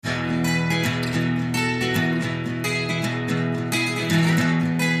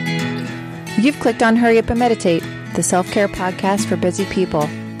You've clicked on Hurry Up and Meditate, the self-care podcast for busy people.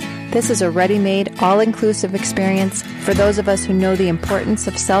 This is a ready-made, all-inclusive experience for those of us who know the importance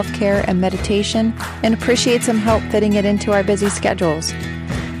of self-care and meditation and appreciate some help fitting it into our busy schedules.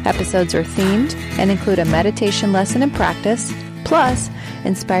 Episodes are themed and include a meditation lesson and practice, plus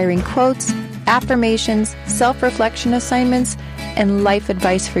inspiring quotes, affirmations, self-reflection assignments, and life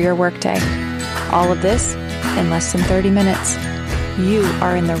advice for your workday. All of this in less than 30 minutes. You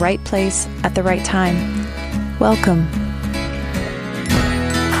are in the right place at the right time. Welcome.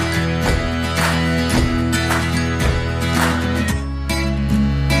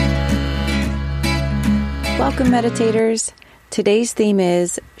 Welcome, meditators. Today's theme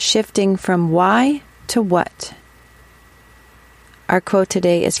is shifting from why to what. Our quote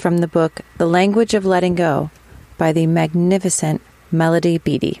today is from the book The Language of Letting Go by the magnificent Melody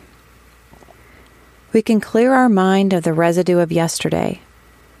Beattie. We can clear our mind of the residue of yesterday.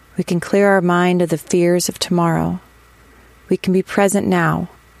 We can clear our mind of the fears of tomorrow. We can be present now.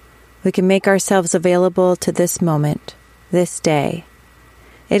 We can make ourselves available to this moment, this day.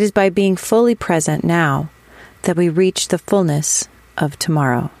 It is by being fully present now that we reach the fullness of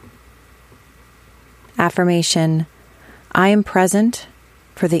tomorrow. Affirmation: I am present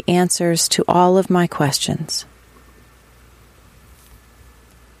for the answers to all of my questions.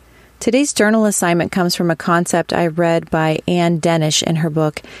 Today's journal assignment comes from a concept I read by Anne Denish in her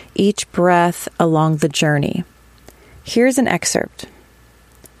book, Each Breath Along the Journey. Here's an excerpt.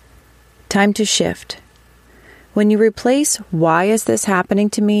 Time to shift. When you replace "why is this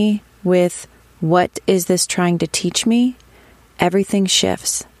happening to me" with "what is this trying to teach me?" everything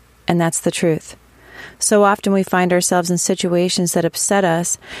shifts, and that's the truth. So often we find ourselves in situations that upset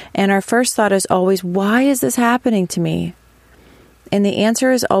us, and our first thought is always, why is this happening to me? And the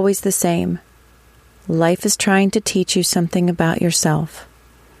answer is always the same. Life is trying to teach you something about yourself.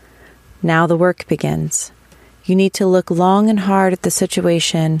 Now the work begins. You need to look long and hard at the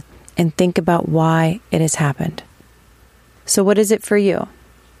situation and think about why it has happened. So what is it for you?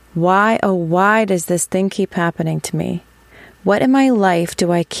 Why, oh why does this thing keep happening to me? What in my life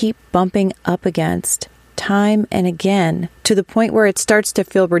do I keep bumping up against time and again to the point where it starts to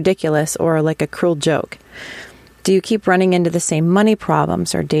feel ridiculous or like a cruel joke? Do you keep running into the same money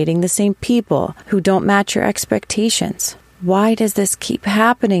problems or dating the same people who don't match your expectations? Why does this keep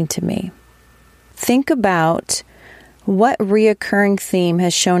happening to me? Think about what reoccurring theme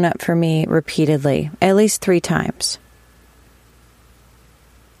has shown up for me repeatedly, at least 3 times.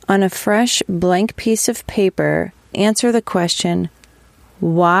 On a fresh, blank piece of paper, answer the question,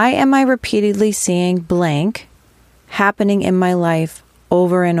 why am I repeatedly seeing blank happening in my life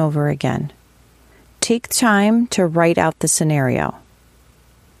over and over again? Take time to write out the scenario.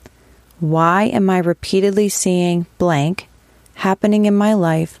 Why am I repeatedly seeing blank happening in my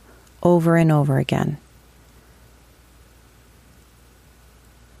life over and over again?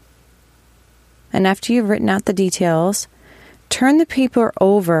 And after you've written out the details, turn the paper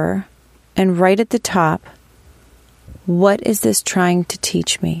over and write at the top, what is this trying to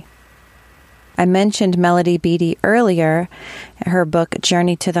teach me? I mentioned Melody Beattie earlier. Her book,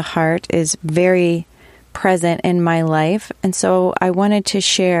 Journey to the Heart, is very present in my life. And so I wanted to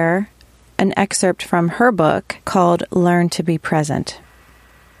share an excerpt from her book called Learn to be Present.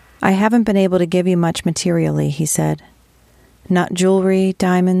 I haven't been able to give you much materially, he said. Not jewelry,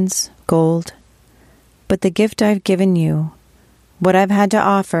 diamonds, gold. But the gift I've given you, what I've had to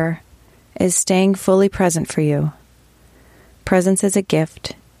offer, is staying fully present for you. Presence is a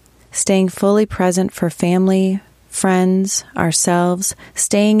gift. Staying fully present for family, friends, ourselves,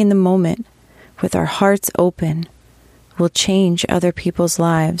 staying in the moment with our hearts open will change other people's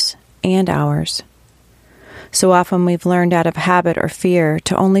lives and ours. So often we've learned out of habit or fear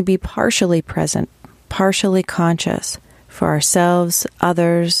to only be partially present, partially conscious for ourselves,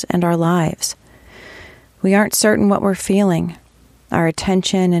 others, and our lives. We aren't certain what we're feeling. Our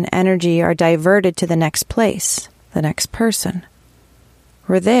attention and energy are diverted to the next place, the next person.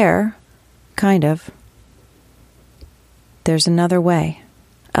 We're there, kind of. There's another way,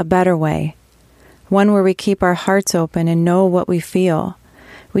 a better way, one where we keep our hearts open and know what we feel.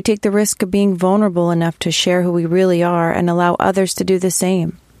 We take the risk of being vulnerable enough to share who we really are and allow others to do the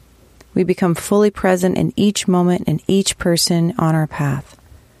same. We become fully present in each moment and each person on our path.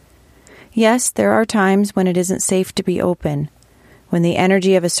 Yes, there are times when it isn't safe to be open, when the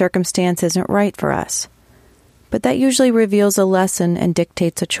energy of a circumstance isn't right for us. But that usually reveals a lesson and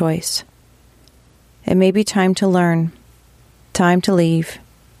dictates a choice. It may be time to learn, time to leave,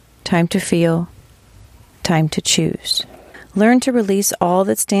 time to feel, time to choose. Learn to release all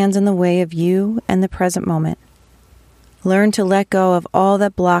that stands in the way of you and the present moment. Learn to let go of all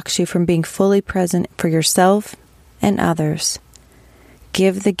that blocks you from being fully present for yourself and others.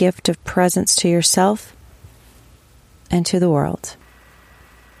 Give the gift of presence to yourself and to the world.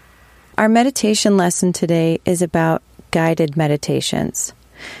 Our meditation lesson today is about guided meditations.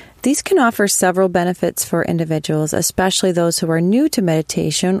 These can offer several benefits for individuals, especially those who are new to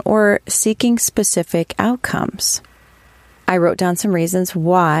meditation or seeking specific outcomes. I wrote down some reasons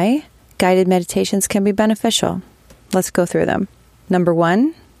why guided meditations can be beneficial. Let's go through them. Number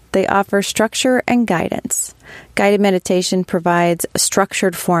 1, they offer structure and guidance. Guided meditation provides a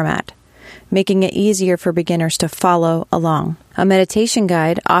structured format, making it easier for beginners to follow along. A meditation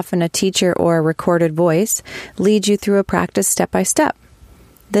guide, often a teacher or a recorded voice, leads you through a practice step by step.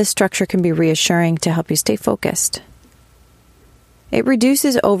 This structure can be reassuring to help you stay focused. It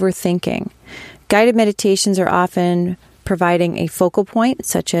reduces overthinking. Guided meditations are often providing a focal point,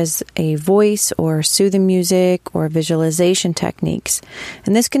 such as a voice or soothing music or visualization techniques.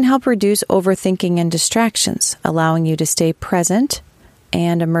 And this can help reduce overthinking and distractions, allowing you to stay present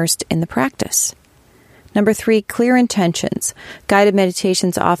and immersed in the practice. Number 3, clear intentions. Guided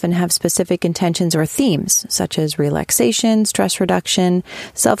meditations often have specific intentions or themes, such as relaxation, stress reduction,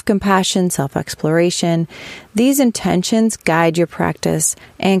 self-compassion, self-exploration. These intentions guide your practice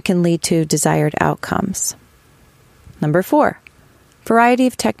and can lead to desired outcomes. Number 4, variety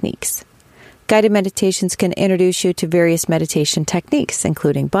of techniques. Guided meditations can introduce you to various meditation techniques,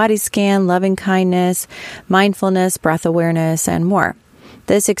 including body scan, loving kindness, mindfulness, breath awareness, and more.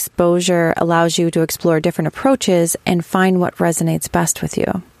 This exposure allows you to explore different approaches and find what resonates best with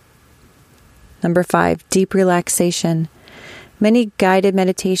you. Number 5, deep relaxation. Many guided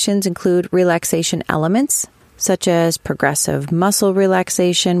meditations include relaxation elements, such as progressive muscle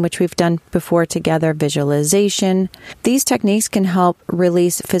relaxation, which we've done before together, visualization. These techniques can help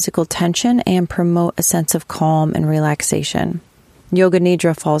release physical tension and promote a sense of calm and relaxation. Yoga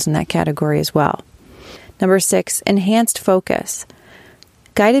Nidra falls in that category as well. Number 6, enhanced focus.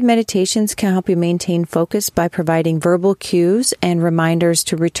 Guided meditations can help you maintain focus by providing verbal cues and reminders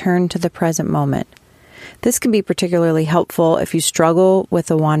to return to the present moment. This can be particularly helpful if you struggle with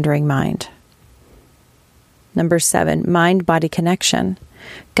a wandering mind. Number 7, mind-body connection.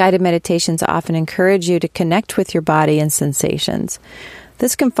 Guided meditations often encourage you to connect with your body and sensations.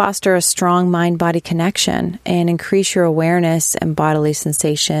 This can foster a strong mind-body connection and increase your awareness and bodily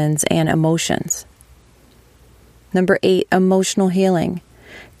sensations and emotions. Number 8, emotional healing.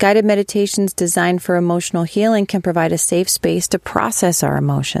 Guided meditations designed for emotional healing can provide a safe space to process our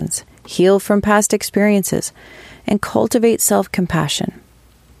emotions, heal from past experiences, and cultivate self-compassion.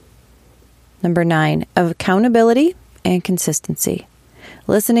 Number 9, accountability and consistency.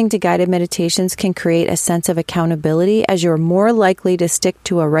 Listening to guided meditations can create a sense of accountability, as you're more likely to stick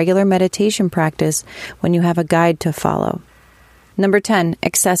to a regular meditation practice when you have a guide to follow. Number 10,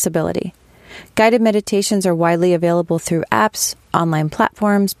 accessibility. Guided meditations are widely available through apps, online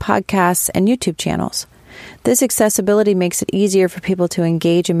platforms, podcasts, and YouTube channels. This accessibility makes it easier for people to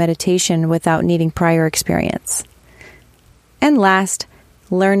engage in meditation without needing prior experience. And last,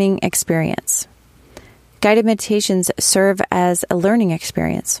 learning experience. Guided meditations serve as a learning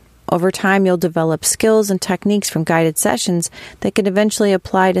experience. Over time, you'll develop skills and techniques from guided sessions that can eventually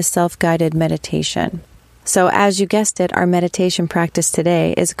apply to self-guided meditation. So as you guessed it, our meditation practice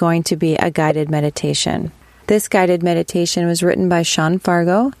today is going to be a guided meditation. This guided meditation was written by Sean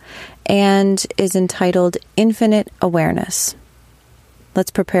Fargo and is entitled Infinite Awareness.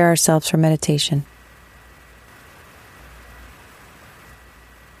 Let's prepare ourselves for meditation.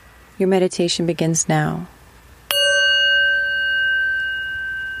 Your meditation begins now.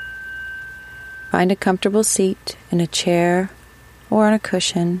 Find a comfortable seat in a chair or on a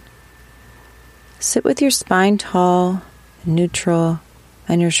cushion. Sit with your spine tall and neutral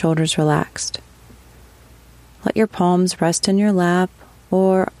and your shoulders relaxed. Let your palms rest in your lap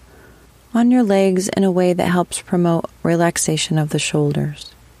or on your legs in a way that helps promote relaxation of the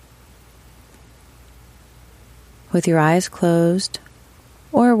shoulders. With your eyes closed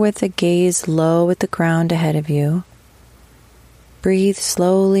or with a gaze low at the ground ahead of you, breathe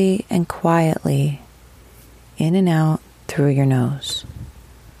slowly and quietly in and out through your nose.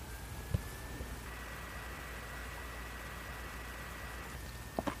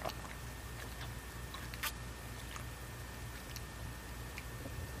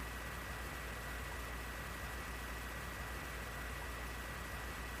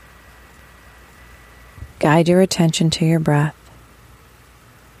 Guide your attention to your breath.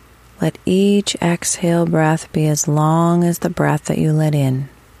 Let each exhale breath be as long as the breath that you let in.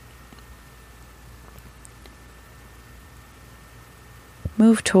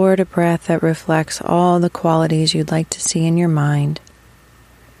 move toward a breath that reflects all the qualities you'd like to see in your mind.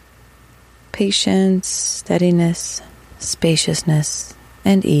 Patience, steadiness, spaciousness,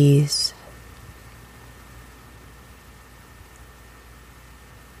 and ease.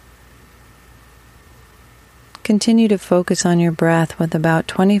 Continue to focus on your breath with about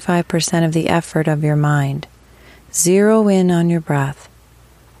 25% of the effort of your mind. Zero in on your breath,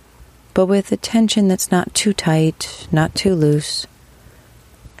 but with attention that's not too tight, not too loose,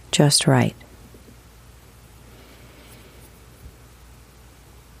 just right.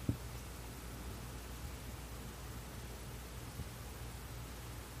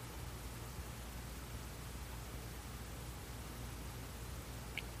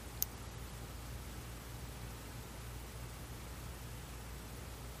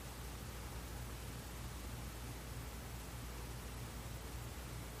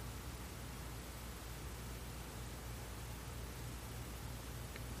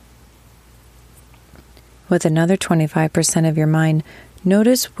 With another 25% of your mind,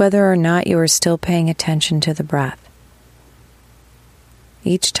 notice whether or not you are still paying attention to the breath.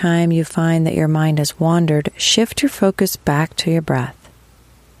 Each time you find that your mind has wandered, shift your focus back to your breath.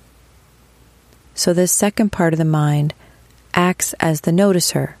 So this second part of the mind acts as the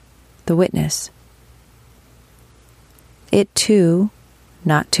noticer, the witness. It too,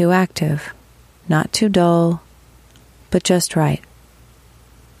 not too active, not too dull, but just right.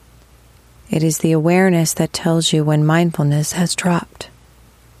 It is the awareness that tells you when mindfulness has dropped.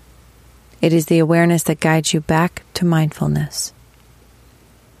 It is the awareness that guides you back to mindfulness.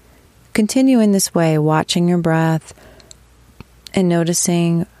 Continue in this way, watching your breath and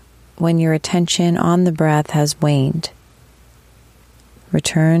noticing when your attention on the breath has waned.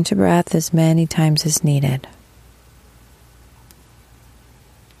 Return to breath as many times as needed.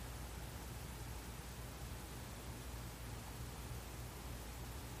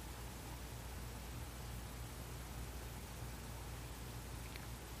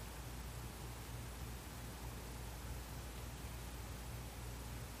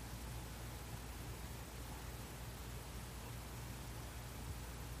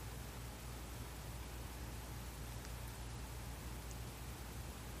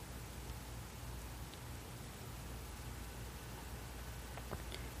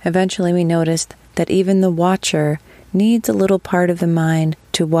 Eventually we noticed that even the watcher needs a little part of the mind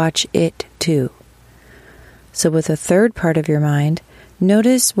to watch it too. So with a third part of your mind,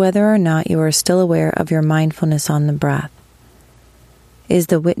 notice whether or not you are still aware of your mindfulness on the breath. Is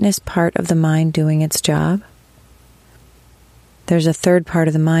the witness part of the mind doing its job? There's a third part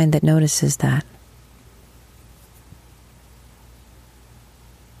of the mind that notices that.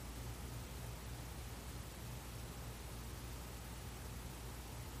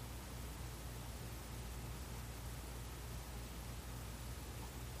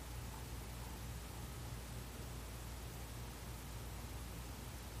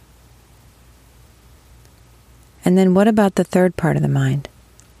 And then what about the third part of the mind?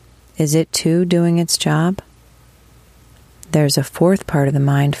 Is it too doing its job? There's a fourth part of the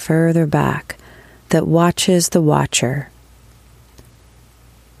mind further back that watches the watcher.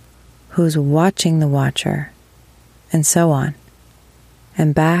 Who's watching the watcher? And so on.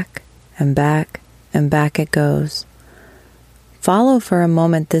 And back, and back, and back it goes. Follow for a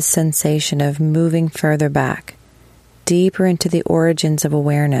moment this sensation of moving further back, deeper into the origins of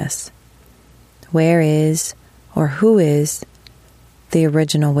awareness. Where is, or who is, the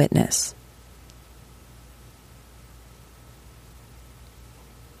original witness?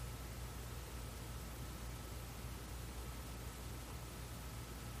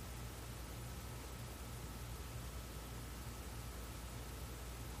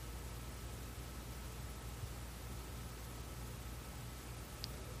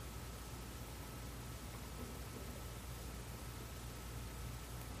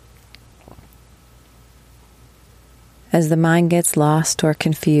 As the mind gets lost or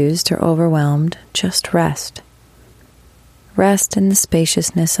confused or overwhelmed, just rest. Rest in the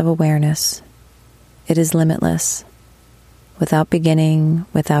spaciousness of awareness. It is limitless, without beginning,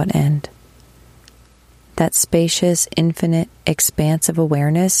 without end. That spacious, infinite expanse of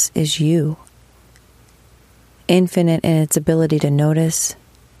awareness is you. Infinite in its ability to notice,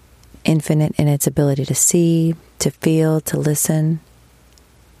 infinite in its ability to see, to feel, to listen.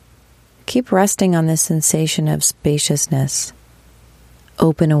 Keep resting on this sensation of spaciousness,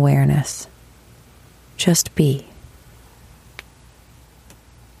 open awareness. Just be.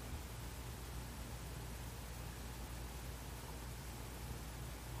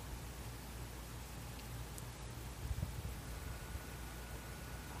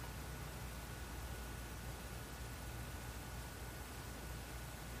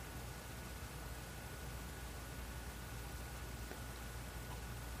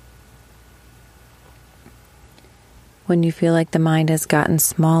 When you feel like the mind has gotten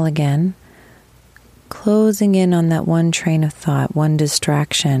small again, closing in on that one train of thought, one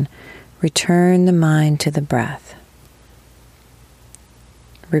distraction, return the mind to the breath.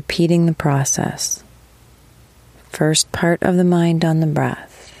 Repeating the process. First part of the mind on the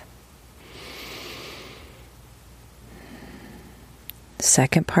breath.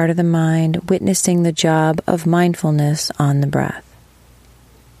 Second part of the mind, witnessing the job of mindfulness on the breath.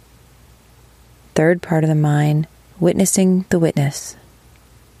 Third part of the mind, witnessing the witness.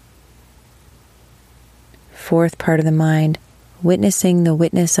 Fourth part of the mind, witnessing the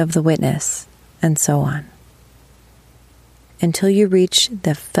witness of the witness, and so on. Until you reach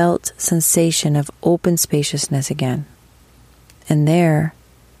the felt sensation of open spaciousness again. And there,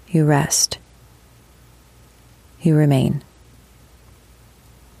 you rest. You remain.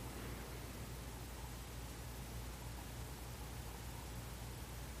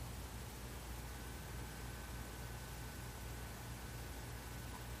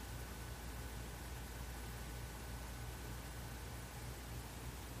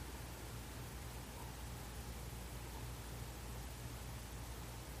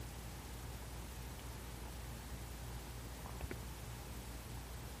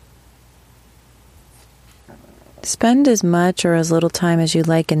 Spend as much or as little time as you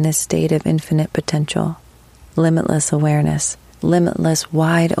like in this state of infinite potential, limitless awareness, limitless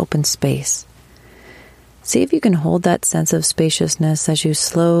wide open space. See if you can hold that sense of spaciousness as you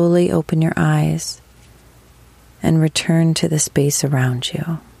slowly open your eyes and return to the space around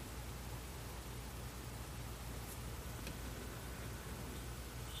you.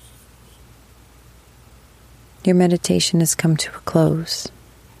 Your meditation has come to a close.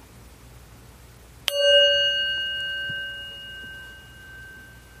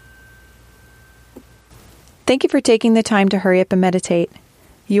 Thank you for taking the time to hurry up and meditate.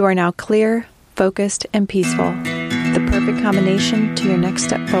 You are now clear, focused, and peaceful. The perfect combination to your next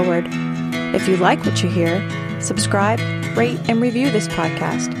step forward. If you like what you hear, subscribe, rate, and review this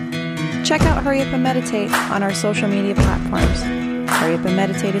podcast. Check out Hurry Up and Meditate on our social media platforms. Hurry Up and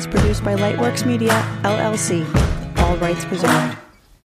Meditate is produced by Lightworks Media, LLC. All rights reserved.